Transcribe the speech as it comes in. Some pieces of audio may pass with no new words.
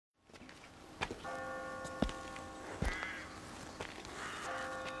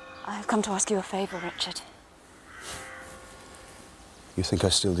I've come to ask you a favour, Richard. You think I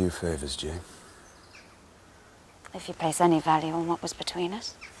still do favours, Jane? If you place any value on what was between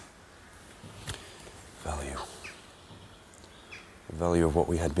us. Value. The value of what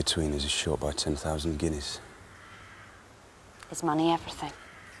we had between us is short by 10,000 guineas. Is money everything?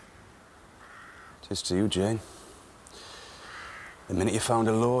 It is to you, Jane. The minute you found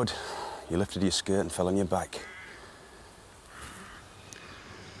a lord, you lifted your skirt and fell on your back.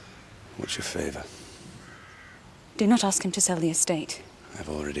 What's your favour? Do not ask him to sell the estate. I've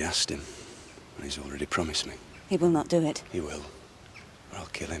already asked him, and he's already promised me. He will not do it. He will, or I'll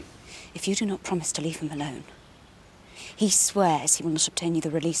kill him. If you do not promise to leave him alone, he swears he will not obtain you the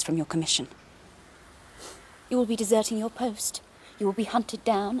release from your commission. You will be deserting your post. You will be hunted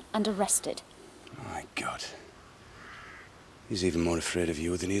down and arrested. My God. He's even more afraid of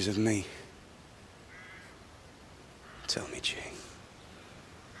you than he is of me. Tell me, Jane,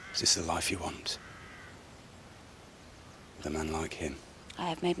 is this the life you want? With a man like him? I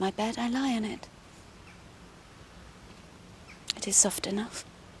have made my bed, I lie in it. It is soft enough.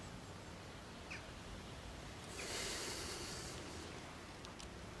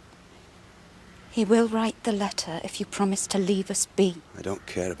 He will write the letter if you promise to leave us be. I don't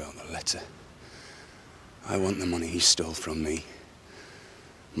care about the letter. I want the money he stole from me.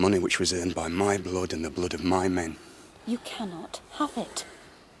 Money which was earned by my blood and the blood of my men. You cannot have it.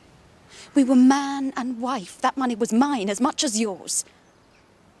 We were man and wife. That money was mine as much as yours.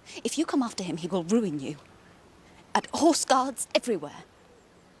 If you come after him, he will ruin you. At horse guards everywhere.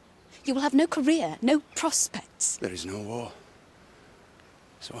 You will have no career, no prospects. There is no war.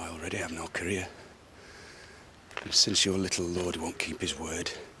 So I already have no career. And since your little lord won't keep his word,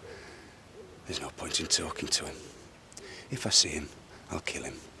 there's no point in talking to him. If I see him, I'll kill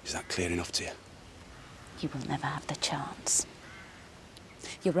him. Is that clear enough to you? You will never have the chance.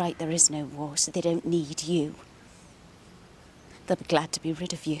 You're right, there is no war, so they don't need you. They'll be glad to be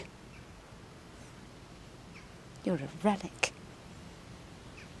rid of you. You're a relic.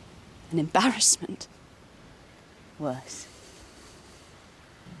 An embarrassment. Worse.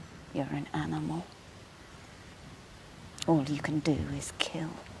 You're an animal. All you can do is kill.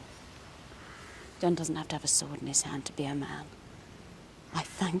 John doesn't have to have a sword in his hand to be a man. I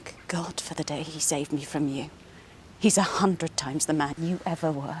thank God for the day he saved me from you. He's 100 times the man you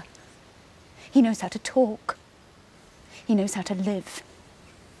ever were. He knows how to talk. He knows how to live.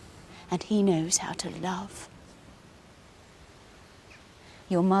 And he knows how to love.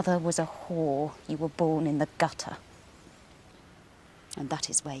 Your mother was a whore. You were born in the gutter. And that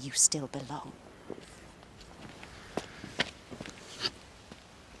is where you still belong.